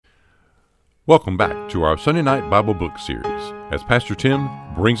Welcome back to our Sunday Night Bible Book Series as Pastor Tim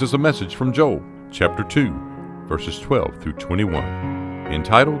brings us a message from Joel, chapter 2, verses 12 through 21,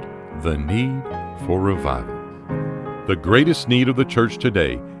 entitled, The Need for Revival. The greatest need of the church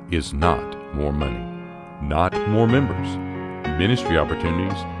today is not more money, not more members, ministry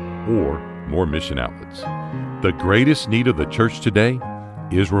opportunities, or more mission outlets. The greatest need of the church today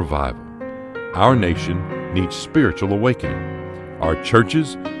is revival. Our nation needs spiritual awakening. Our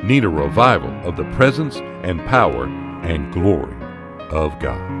churches need a revival of the presence and power and glory of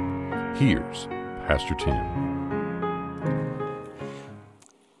God. Here's Pastor Tim.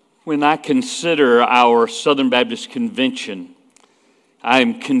 When I consider our Southern Baptist Convention, I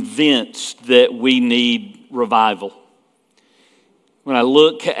am convinced that we need revival. When I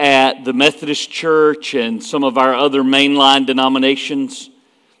look at the Methodist Church and some of our other mainline denominations,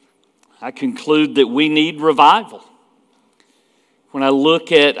 I conclude that we need revival. When I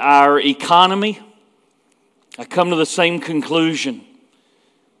look at our economy, I come to the same conclusion,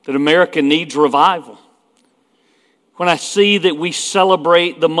 that America needs revival. When I see that we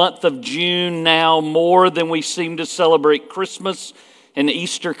celebrate the month of June now more than we seem to celebrate Christmas and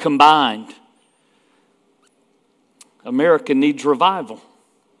Easter combined, America needs revival.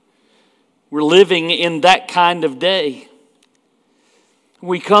 We're living in that kind of day.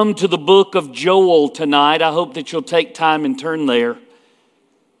 We come to the book of Joel tonight. I hope that you'll take time and turn there.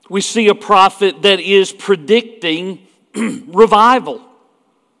 We see a prophet that is predicting revival.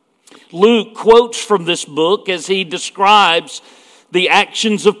 Luke quotes from this book as he describes the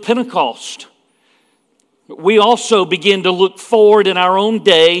actions of Pentecost. We also begin to look forward in our own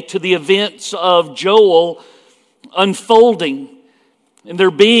day to the events of Joel unfolding, and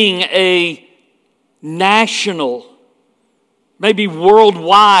there being a national, maybe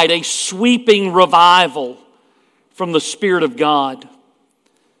worldwide, a sweeping revival from the Spirit of God.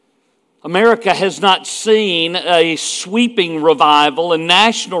 America has not seen a sweeping revival, a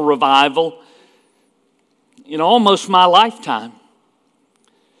national revival, in almost my lifetime.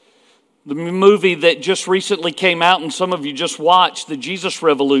 The movie that just recently came out, and some of you just watched, The Jesus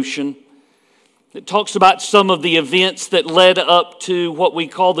Revolution, it talks about some of the events that led up to what we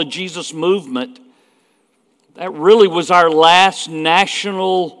call the Jesus movement. That really was our last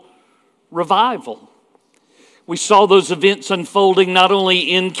national revival. We saw those events unfolding not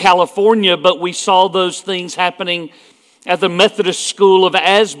only in California, but we saw those things happening at the Methodist School of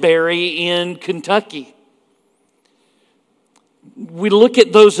Asbury in Kentucky. We look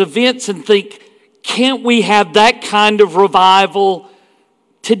at those events and think, can't we have that kind of revival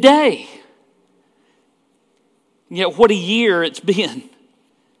today? And yet, what a year it's been.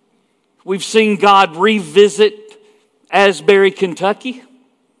 We've seen God revisit Asbury, Kentucky.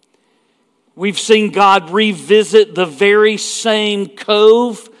 We've seen God revisit the very same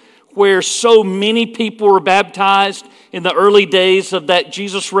cove where so many people were baptized in the early days of that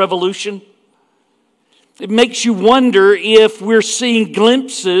Jesus Revolution. It makes you wonder if we're seeing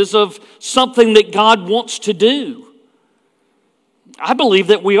glimpses of something that God wants to do. I believe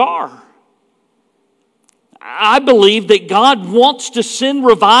that we are. I believe that God wants to send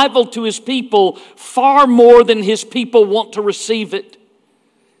revival to His people far more than His people want to receive it.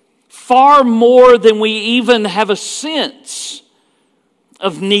 Far more than we even have a sense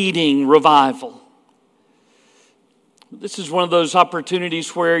of needing revival. This is one of those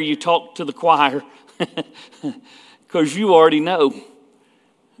opportunities where you talk to the choir because you already know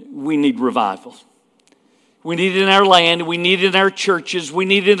we need revival. We need it in our land, we need it in our churches, we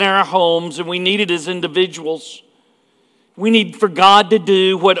need it in our homes, and we need it as individuals. We need for God to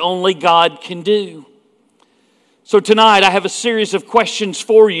do what only God can do. So tonight I have a series of questions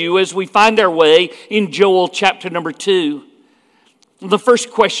for you as we find our way in Joel chapter number 2. The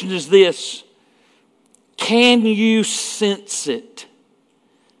first question is this: can you sense it?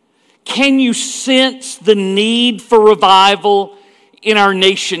 Can you sense the need for revival in our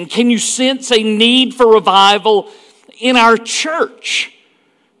nation? Can you sense a need for revival in our church?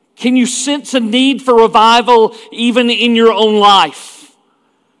 Can you sense a need for revival even in your own life?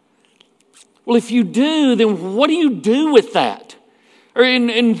 Well, if you do, then what do you do with that?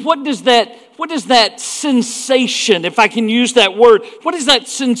 And what does that sensation, if I can use that word, what is that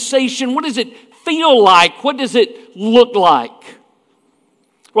sensation? What does it feel like? What does it look like?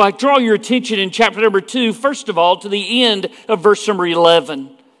 Well, I draw your attention in chapter number 2, first of all, to the end of verse number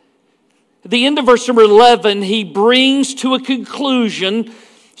 11. At the end of verse number 11, he brings to a conclusion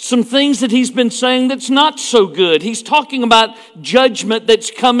some things that he's been saying that's not so good. He's talking about judgment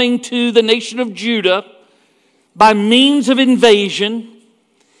that's coming to the nation of Judah by means of invasion.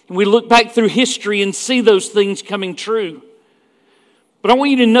 And we look back through history and see those things coming true. But I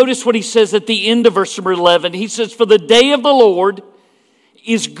want you to notice what he says at the end of verse number 11. He says, "For the day of the Lord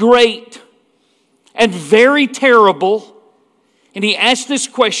is great and very terrible." And he asks this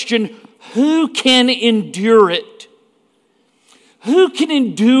question, who can endure it? Who can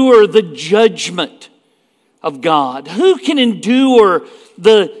endure the judgment of God? Who can endure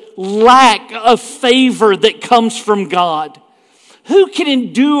the lack of favor that comes from God? Who can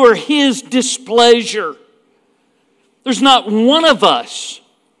endure His displeasure? There's not one of us,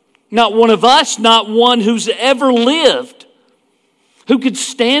 not one who's ever lived, who could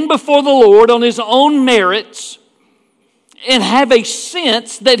stand before the Lord on his own merits and have a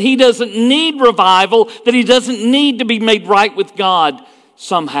sense that he doesn't need revival, that he doesn't need to be made right with God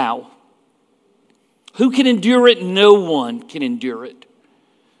somehow. Who can endure it? No one can endure it.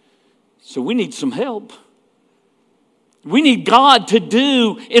 So we need some help. We need God to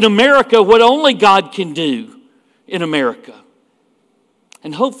do in America what only God can do in America.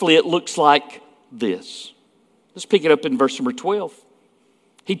 And hopefully it looks like this. Let's pick it up in verse number 12.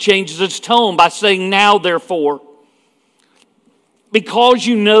 He changes his tone by saying, "Now therefore, because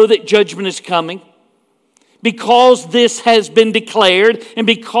you know that judgment is coming, because this has been declared, and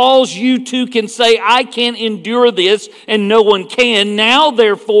because you too can say, 'I can't endure this,' and no one can, now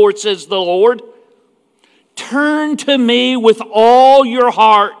therefore, says the Lord, turn to me with all your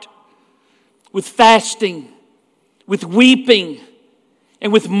heart, with fasting, with weeping,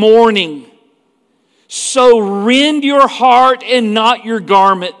 and with mourning. So rend your heart and not your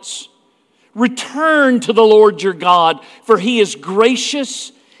garments. Return to the Lord your God, for He is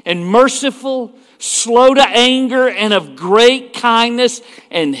gracious and merciful, slow to anger, and of great kindness,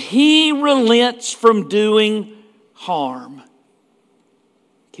 and He relents from doing harm."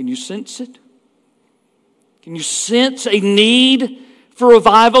 Can you sense it? Can you sense a need for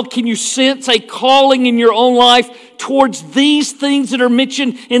revival? Can you sense a calling in your own life towards these things that are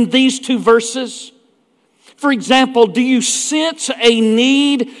mentioned in these two verses? For example, do you sense a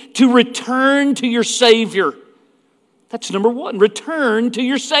need to return to your Savior? That's number one, return to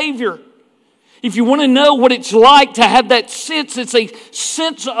your Savior. If you want to know what it's like to have that sense, it's a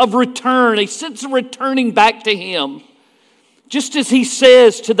sense of return, a sense of returning back to Him. Just as He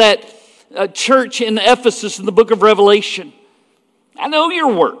says to that church in Ephesus in the book of Revelation, "I know your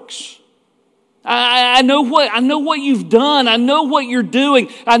works. I know what you've done. I know what you're doing.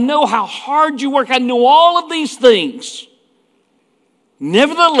 I know how hard you work. I know all of these things.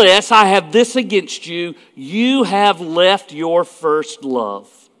 Nevertheless, I have this against you. You have left your first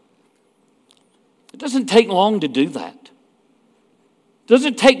love." It doesn't take long to do that. It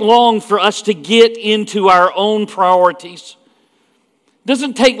doesn't take long for us to get into our own priorities. It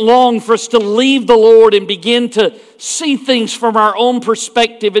doesn't take long for us to leave the Lord and begin to see things from our own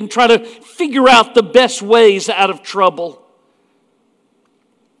perspective and try to figure out the best ways out of trouble.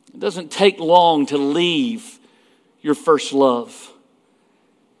 It doesn't take long to leave your first love.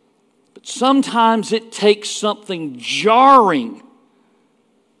 But sometimes it takes something jarring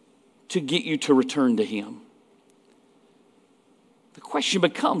to get you to return to Him. The question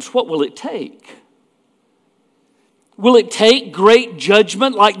becomes, what will it take? Will it take great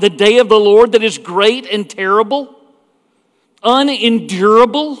judgment like the day of the Lord that is great and terrible,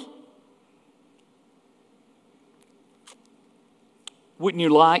 unendurable? Wouldn't you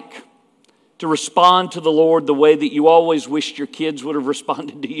like to respond to the Lord the way that you always wished your kids would have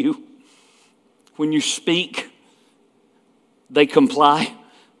responded to you? When you speak, they comply.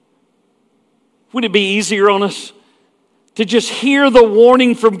 Would it be easier on us to just hear the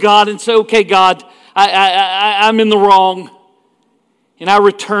warning from God and say, "Okay, God, I'm in the wrong, and I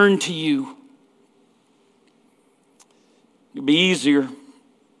return to you"? It'd be easier,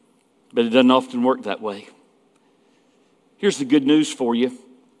 but it doesn't often work that way. Here's the good news for you.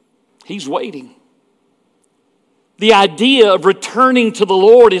 He's waiting. The idea of returning to the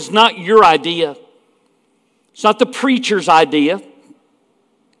Lord is not your idea. It's not the preacher's idea.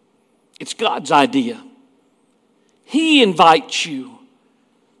 It's God's idea. He invites you.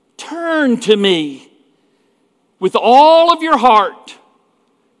 Turn to me with all of your heart.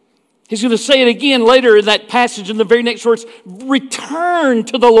 He's going to say it again later in that passage in the very next words. Return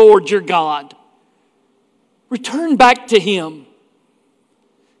to the Lord your God. Return back to Him.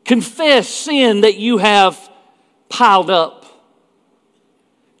 Confess sin that you have piled up.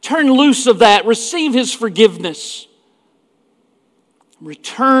 Turn loose of that. Receive His forgiveness.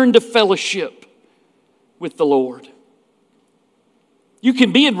 Return to fellowship with the Lord. You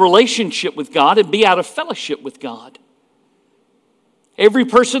can be in relationship with God and be out of fellowship with God. Every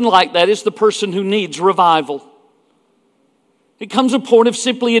person like that is the person who needs revival. It comes a point of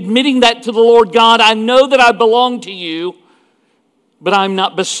simply admitting that to the Lord. God, I know that I belong to you, but I'm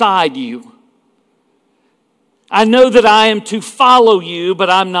not beside you. I know that I am to follow you, but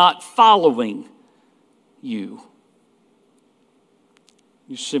I'm not following you.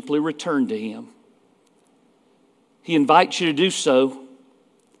 You simply return to Him. He invites you to do so.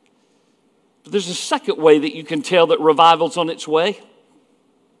 But there's a second way that you can tell that revival's on its way.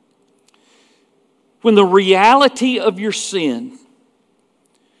 When the reality of your sin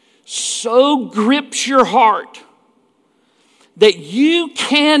so grips your heart that you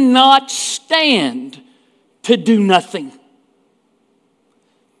cannot stand to do nothing.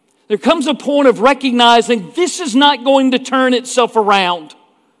 There comes a point of recognizing this is not going to turn itself around.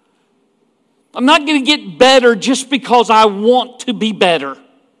 I'm not going to get better just because I want to be better.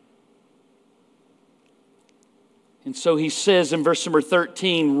 And so he says in verse number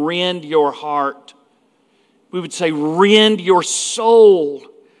 13, rend your heart. We would say rend your soul.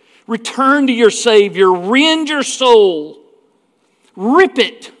 Return to your Savior. Rend your soul. Rip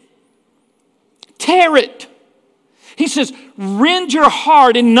it. Tear it. He says, rend your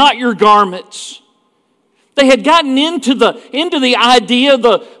heart and not your garments. They had gotten into the idea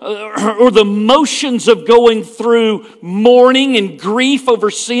or the motions of going through mourning and grief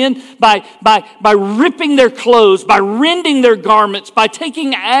over sin by ripping their clothes, by rending their garments, by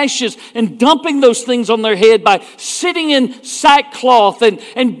taking ashes and dumping those things on their head, by sitting in sackcloth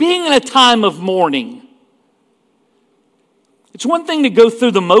and being in a time of mourning. It's one thing to go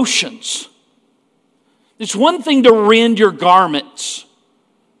through the motions. It's one thing to rend your garments.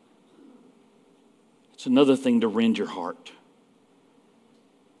 It's another thing to rend your heart.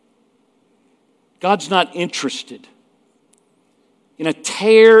 God's not interested in a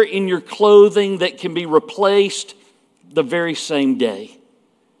tear in your clothing that can be replaced the very same day.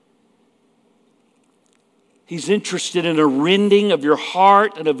 He's interested in a rending of your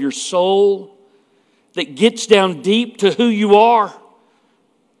heart and of your soul that gets down deep to who you are,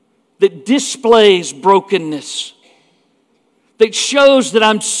 that displays brokenness, that shows that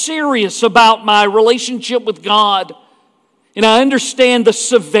I'm serious about my relationship with God and I understand the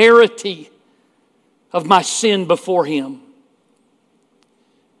severity of my sin before Him.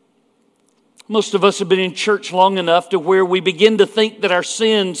 Most of us have been in church long enough to where we begin to think that our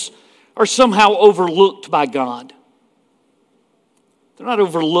sins are somehow overlooked by God. They're not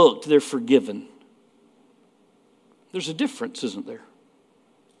overlooked, they're forgiven. There's a difference, isn't there?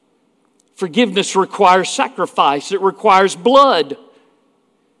 Forgiveness requires sacrifice. It requires blood.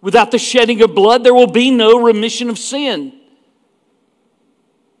 Without the shedding of blood, there will be no remission of sin.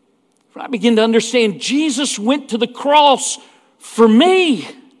 When I begin to understand Jesus went to the cross for me,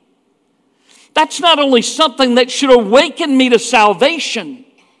 that's not only something that should awaken me to salvation.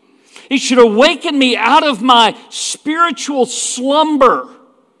 It should awaken me out of my spiritual slumber.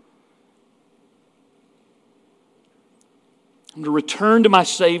 I'm to return to my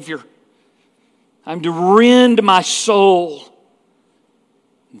Savior. I'm to rend my soul.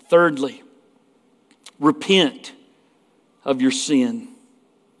 And thirdly, repent of your sin.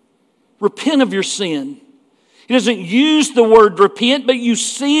 Repent of your sin. He doesn't use the word repent, but you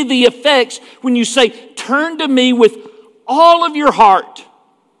see the effects when you say, turn to me with all of your heart,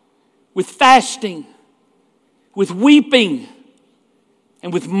 with fasting, with weeping,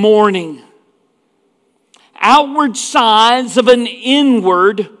 and with mourning. Outward signs of an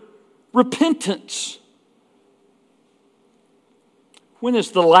inward repentance. When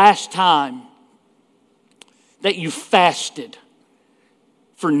is the last time that you fasted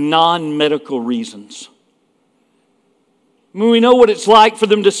for non-medical reasons? I mean, we know what it's like for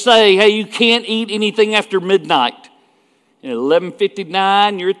them to say, hey, you can't eat anything after midnight. And at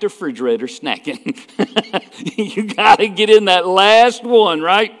 11:59, you're at the refrigerator snacking. You got to get in that last one,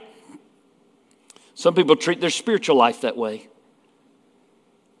 right? Some people treat their spiritual life that way.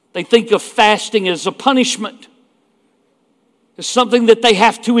 They think of fasting as a punishment, as something that they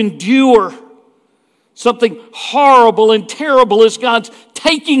have to endure, something horrible and terrible as God's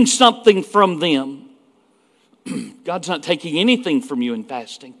taking something from them. God's not taking anything from you in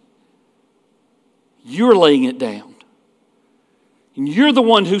fasting. You're laying it down. And you're the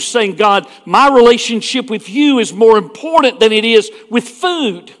one who's saying, God, my relationship with you is more important than it is with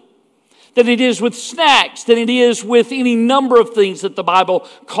food, than it is with snacks, than it is with any number of things that the Bible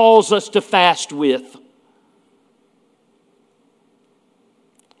calls us to fast with.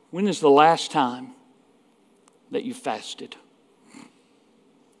 When is the last time that you fasted?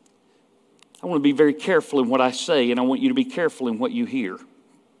 I want to be very careful in what I say, and I want you to be careful in what you hear.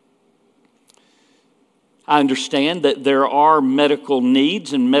 I understand that there are medical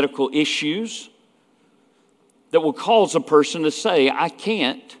needs and medical issues that will cause a person to say, I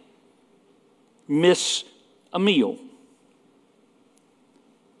can't miss a meal.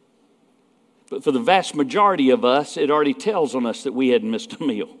 But for the vast majority of us, it already tells on us that we hadn't missed a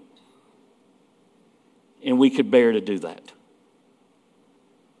meal. And we could bear to do that.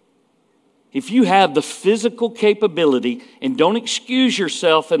 If you have the physical capability, and don't excuse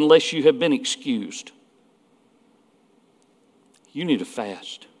yourself unless you have been excused, you need to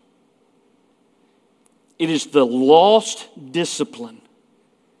fast. It is the lost discipline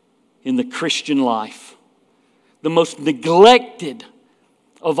in the Christian life, the most neglected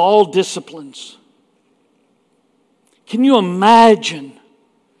of all disciplines. Can you imagine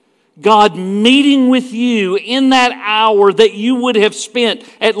God meeting with you in that hour that you would have spent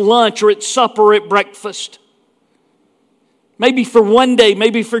at lunch or at supper or at breakfast? Maybe for one day,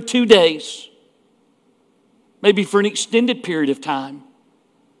 maybe for 2 days, maybe for an extended period of time.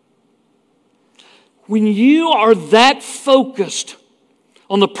 When you are that focused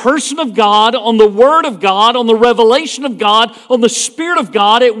on the person of God, on the Word of God, on the revelation of God, on the Spirit of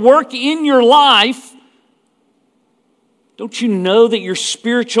God at work in your life, don't you know that your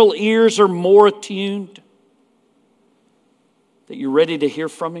spiritual ears are more attuned? That you're ready to hear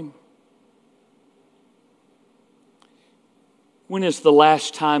from Him? When is the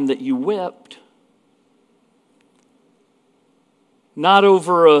last time that you wept? Not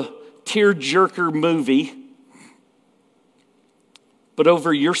over a tear-jerker movie, but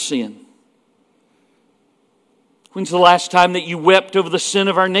over your sin. When's the last time that you wept over the sin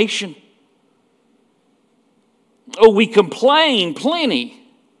of our nation? Oh, we complain plenty,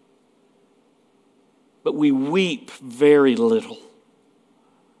 but we weep very little.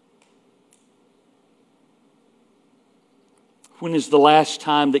 When is the last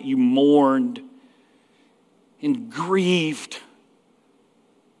time that you mourned and grieved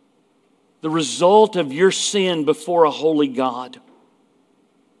the result of your sin before a holy God?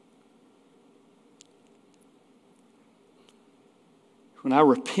 When I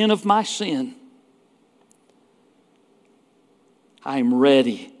repent of my sin, I am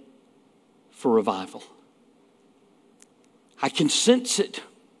ready for revival. I can sense it.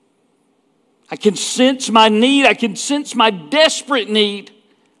 I can sense my need. I can sense my desperate need.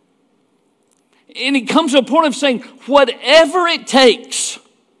 And it comes to a point of saying, whatever it takes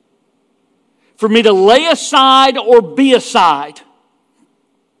for me to lay aside or be aside,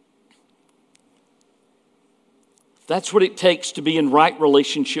 if that's what it takes to be in right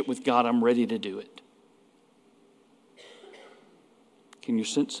relationship with God, I'm ready to do it. Can you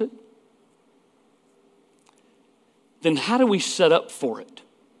sense it? Then how do we set up for it?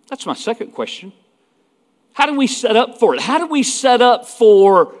 That's my second question. How do we set up for it? How do we set up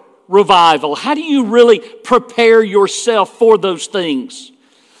for revival? How do you really prepare yourself for those things?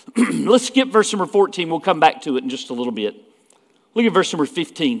 Let's skip verse number 14. We'll come back to it in just a little bit. Look at verse number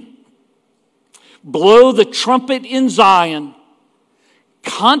 15. Blow the trumpet in Zion.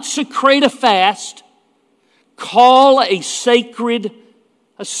 Consecrate a fast. Call a sacred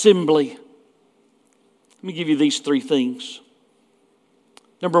assembly. Let me give you these three things.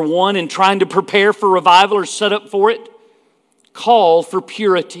 Number one, in trying to prepare for revival or set up for it, call for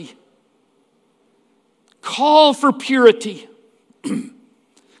purity. Call for purity.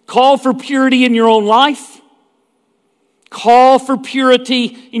 Call for purity in your own life. Call for purity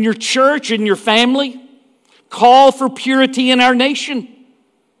in your church, in your family. Call for purity in our nation.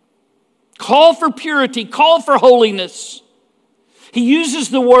 Call for purity. Call for holiness. He uses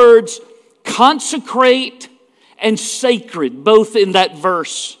the words consecrate and sacred, both in that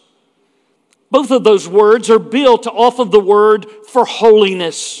verse. Both of those words are built off of the word for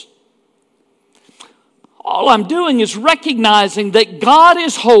holiness. All I'm doing is recognizing that God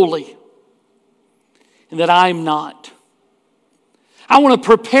is holy and that I'm not. I want to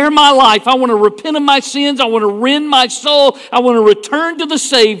prepare my life. I want to repent of my sins. I want to rend my soul. I want to return to the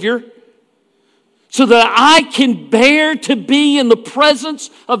Savior so that I can bear to be in the presence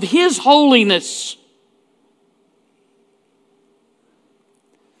of His holiness.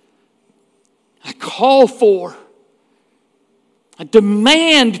 I call for, I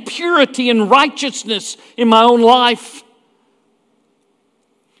demand purity and righteousness in my own life.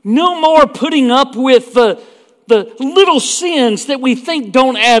 No more putting up with the little sins that we think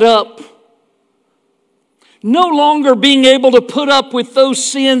don't add up. No longer being able to put up with those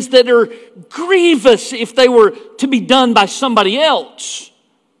sins that are grievous if they were to be done by somebody else.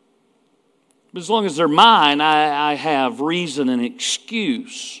 But as long as they're mine, I have reason and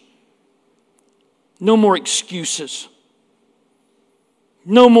excuse. No more excuses.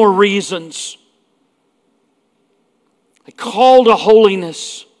 No more reasons. I call to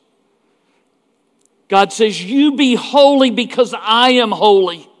holiness. God says, you be holy because I am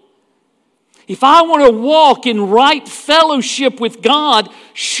holy. If I want to walk in right fellowship with God,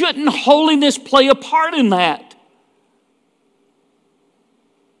 shouldn't holiness play a part in that?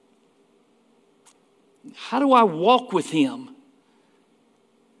 How do I walk with Him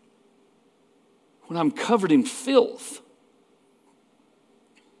when I'm covered in filth?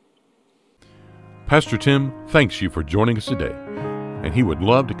 Pastor Tim thanks you for joining us today, and he would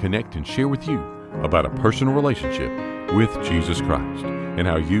love to connect and share with you about a personal relationship with Jesus Christ and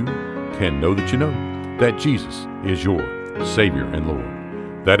how you can know that Jesus is your Savior and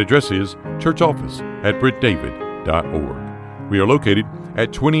Lord. That address is churchoffice@brittdavid.org. We are located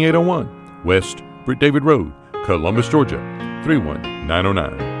at 2801 West Britt David Road, Columbus, Georgia,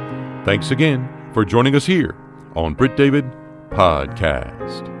 31909. Thanks again for joining us here on Britt David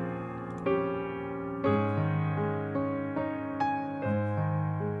Podcast.